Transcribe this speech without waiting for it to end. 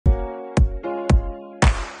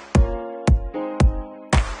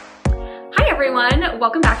everyone,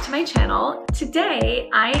 welcome back to my channel.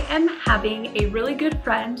 Today I am having a really good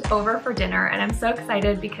friend over for dinner and I'm so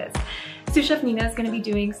excited because sous chef Nina is going to be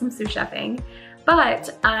doing some sous chefing.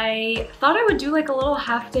 But I thought I would do like a little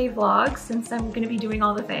half-day vlog since I'm going to be doing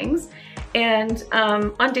all the things. And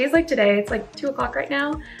on days like today, it's like 2 o'clock right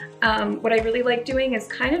now, what I really like doing is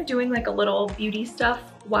kind of doing like a little beauty stuff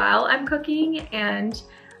while I'm cooking. And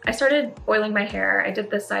I started oiling my hair. I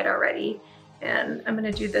did this side already and I'm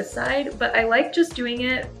gonna do this side, but I like just doing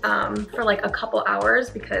it for like a couple hours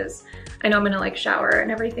because I know I'm gonna like shower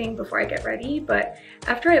and everything before I get ready. But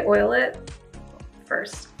after I oil it,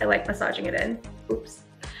 first I like massaging it in, oops,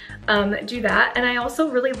 do that. And I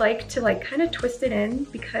also really like to like kind of twist it in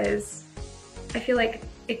because I feel like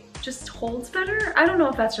it just holds better. I don't know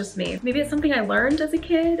if that's just me. Maybe it's something I learned as a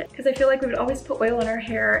kid because I feel like we would always put oil in our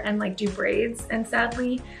hair and like do braids. And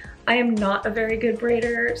sadly, I am not a very good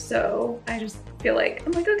braider. So I just feel like,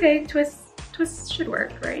 I'm like, okay, twists should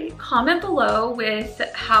work, right? Comment below with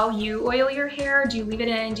how you oil your hair. Do you leave it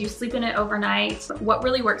in? Do you sleep in it overnight? What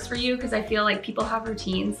really works for you? Because I feel like people have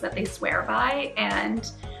routines that they swear by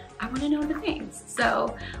and I want to know the things.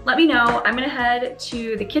 So let me know. I'm gonna head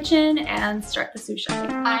to the kitchen and start the sous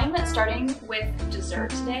chefing. I'm starting with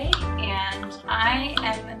dessert today and I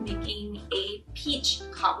am making a peach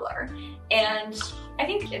cobbler. And I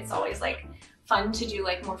think it's always like fun to do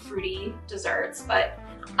like more fruity desserts, but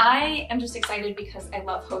I am just excited because I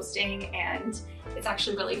love hosting and it's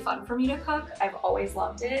actually really fun for me to cook. I've always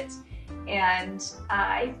loved it. And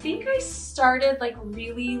I think I started like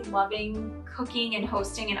really loving cooking and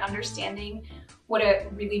hosting and understanding what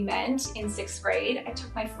it really meant in 6th grade. I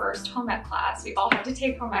took my first home ec class. We all had to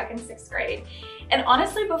take home ec in 6th grade. And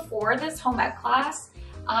honestly, before this home ec class,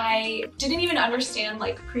 I didn't even understand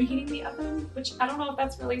like preheating the oven, which I don't know if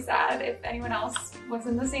that's really sad. If anyone else was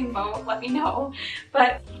in the same boat, let me know.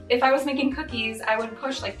 But if I was making cookies, I would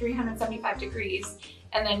push like 375 degrees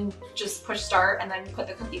and then just push start and then put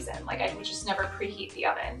the cookies in. Like I would just never preheat the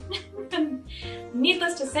oven. And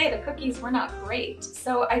needless to say, the cookies were not great.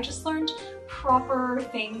 So I just learned proper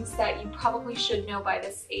things that you probably should know by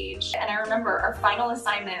this age. And I remember our final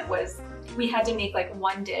assignment was we had to make like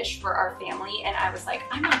one dish for our family. And I was like,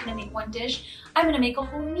 I'm not gonna make one dish, I'm gonna make a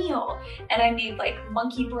whole meal. And I made like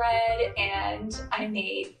monkey bread and I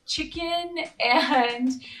made chicken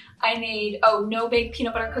and I made, no-bake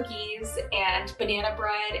peanut butter cookies and banana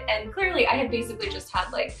bread. And clearly I had basically just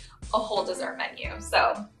had like a whole dessert menu.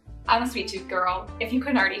 So I'm a sweet tooth girl, if you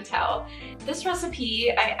couldn't already tell. This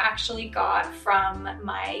recipe I actually got from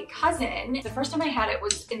my cousin. The first time I had it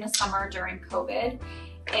was in the summer during COVID.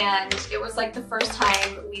 And it was like the first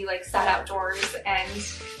time we like sat outdoors and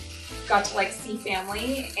got to like see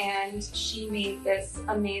family. And she made this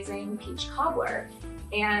amazing peach cobbler.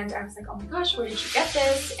 And I was like, oh my gosh, where did you get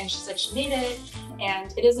this? And she said she made it.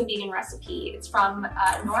 And it is a vegan recipe. It's from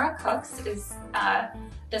Nora Cooks is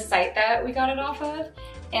the site that we got it off of.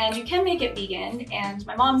 And you can make it vegan. And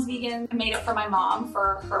my mom's vegan. I made it for my mom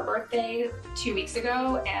for her birthday 2 weeks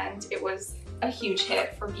ago. And it was a huge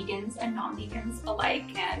hit for vegans and non-vegans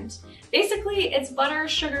alike. And basically it's butter,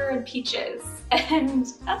 sugar, and peaches. And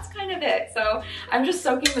that's kind of it. So I'm just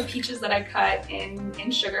soaking the peaches that I cut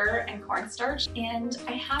in sugar and cornstarch. And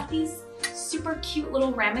I have these super cute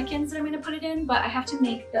little ramekins that I'm gonna put it in, but I have to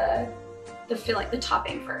make the filling, the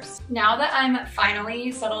topping first. Now that I'm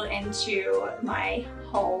finally settled into my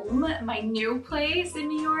home, my new place in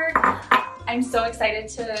New York, I'm so excited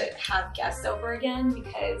to have guests over again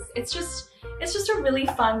because it's just a really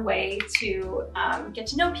fun way to get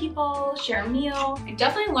to know people, share a meal. I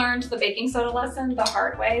definitely learned the baking soda lesson the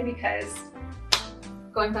hard way because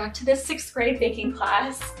going back to this 6th grade baking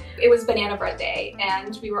class, it was banana bread day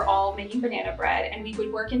and we were all making banana bread and we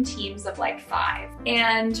would work in teams of like 5.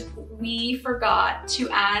 And we forgot to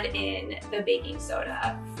add in the baking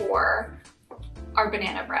soda for our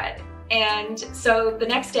banana bread. And so the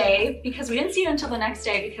next day, because we didn't see it until the next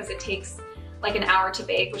day because it takes like an hour to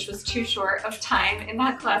bake, which was too short of time in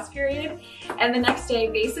that class period. And the next day,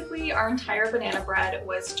 basically our entire banana bread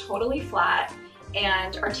was totally flat.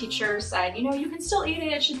 And our teacher said, you know, you can still eat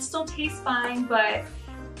it, it should still taste fine, but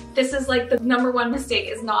this is like the #1 mistake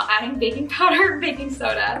is not adding baking powder or baking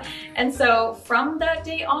soda. And so from that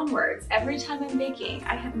day onwards, every time I'm baking,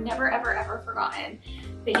 I have never, ever, ever forgotten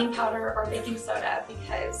baking powder or baking soda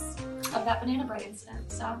because of that banana bread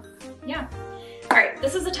incident. So yeah. All right,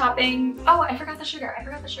 this is the topping. Oh, I forgot the sugar. I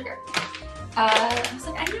was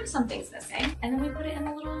like, I know something's missing. And then we put it in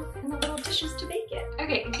the little dishes to bake it.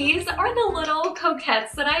 Okay, these are the little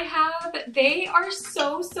coquettes that I have. They are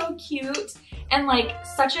so, so cute. and like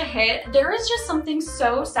such a hit. There is just something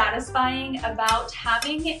so satisfying about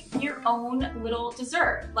having your own little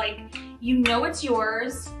dessert. Like, you know it's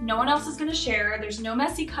yours, no one else is gonna share, there's no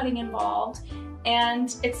messy cutting involved,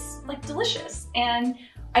 and it's like delicious. And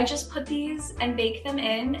I just put these and bake them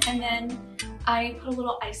in, and then I put a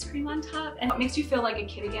little ice cream on top, and it makes you feel like a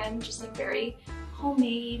kid again, just like very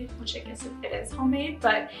homemade, which I guess it is homemade,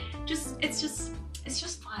 but it's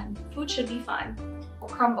just fun. Food should be fun. We'll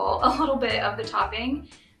crumble a little bit of the topping,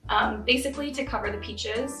 basically to cover the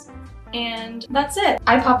peaches, and that's it.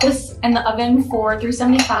 I pop this in the oven for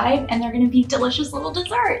 375, and they're gonna be delicious little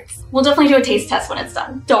desserts. We'll definitely do a taste test when it's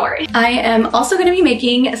done, don't worry. I am also gonna be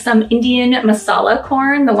making some Indian masala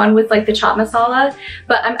corn, the one with like the chopped masala,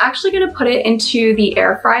 but I'm actually gonna put it into the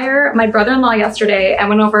air fryer. My brother-in-law yesterday, I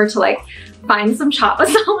went over to like find some chopped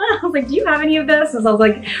masala. I was like, do you have any of this? As I was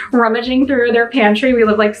like rummaging through their pantry. We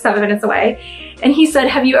live like 7 minutes away. And he said,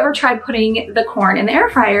 have you ever tried putting the corn in the air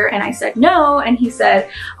fryer? And I said, no. And he said,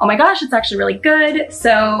 oh my gosh, it's actually really good.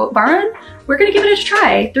 So Baran, we're gonna give it a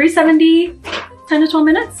try. 370, 10 to 12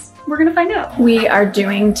 minutes. We're gonna find out. We are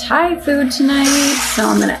doing Thai food tonight. So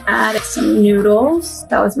I'm gonna add some noodles.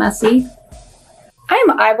 That was messy. I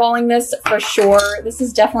am eyeballing this for sure. This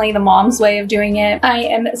is definitely the mom's way of doing it. I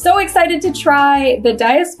am so excited to try the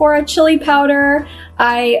Diaspora chili powder.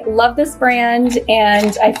 I love this brand,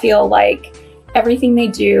 and I feel like everything they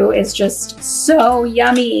do is just so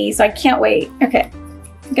yummy. So I can't wait. Okay,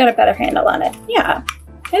 got a better handle on it. Yeah,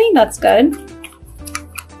 I think that's good.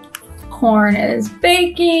 Corn is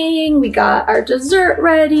baking. We got our dessert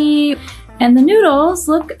ready. And the noodles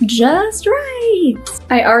look just right.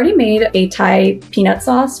 I already made a Thai peanut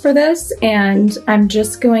sauce for this, and I'm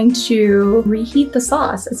just going to reheat the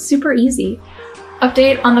sauce. It's super easy.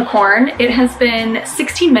 Update on the corn. It has been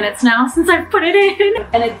 16 minutes now since I've put it in,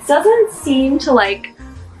 and it doesn't seem to like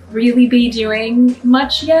really be doing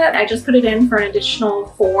much yet. I just put it in for an additional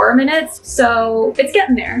 4 minutes, so it's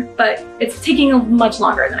getting there, but it's taking much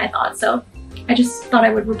longer than I thought. So I just thought I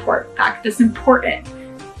would report back this important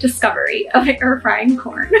discovery of air frying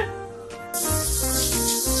corn.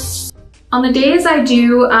 On the days I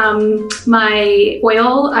do my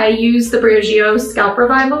oil, I use the Briogeo Scalp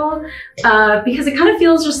Revival because it kind of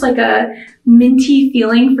feels just like a minty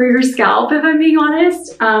feeling for your scalp, if I'm being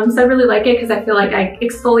honest. So I really like it because I feel like I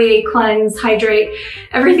exfoliate, cleanse, hydrate,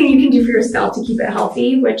 everything you can do for your scalp to keep it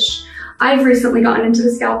healthy, which I've recently gotten into the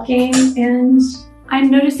scalp game, and I'm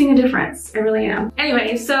noticing a difference. I really am.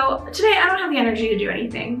 Anyway, so today I don't have the energy to do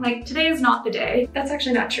anything. Like, today is not the day. That's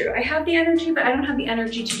actually not true. I have the energy, but I don't have the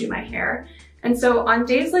energy to do my hair. And so on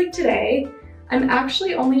days like today, I'm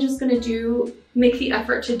actually only just gonna make the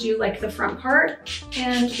effort to do like the front part.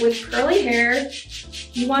 And with curly hair,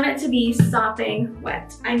 you want it to be sopping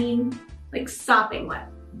wet. I mean, like sopping wet.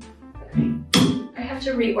 I have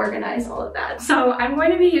to reorganize all of that. So I'm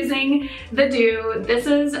going to be using the Dew. This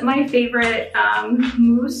is my favorite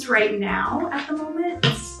mousse right now at the moment.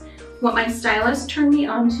 It's what my stylist turned me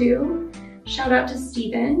on to. Shout out to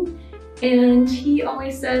Steven. And he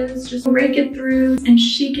always says, just rake it through and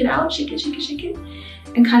shake it out, shake it,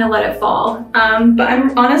 and kind of let it fall. But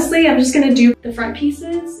I'm just gonna do the front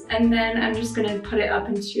pieces, and then I'm just gonna put it up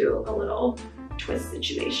into a little twist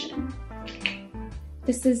situation.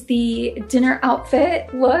 This is the dinner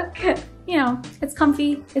outfit look. You know, it's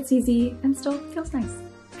comfy, it's easy, and still feels nice.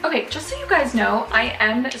 Okay, just so you guys know, I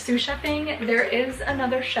am sous chefing. There is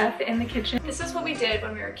another chef in the kitchen. This is what we did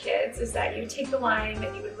when we were kids, is that you would take the lime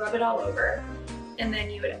and you would rub it all over, and then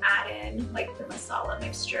you would add in like the masala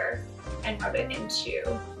mixture and rub it into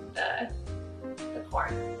the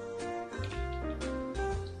corn.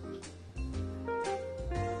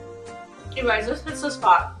 You guys, this hits the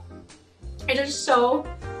spot. It is so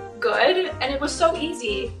good, and it was so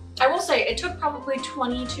easy. I will say it took probably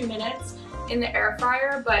 22 minutes in the air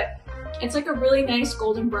fryer, but it's like a really nice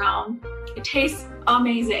golden brown. It tastes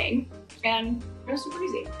amazing, and it was super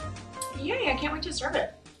easy. Yay, I can't wait to serve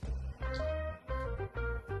it.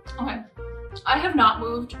 Okay, I have not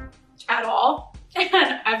moved at all,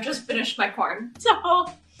 and I've just finished my corn. So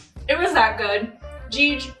it was that good.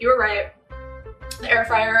 Gigi, you were right. The air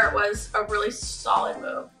fryer was a really solid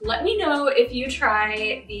move. Let me know if you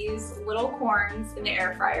try these little corns in the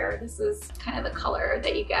air fryer. This is kind of the color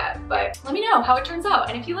that you get, but let me know how it turns out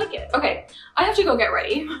and if you like it. Okay, I have to go get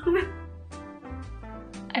ready.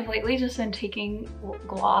 I've lately just been taking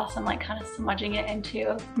gloss and like kind of smudging it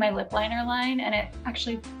into my lip liner line, and it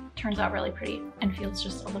actually turns out really pretty and feels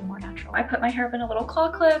just a little more natural. I put my hair up in a little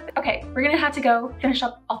claw clip. Okay, we're gonna have to go finish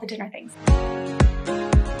up all the dinner things.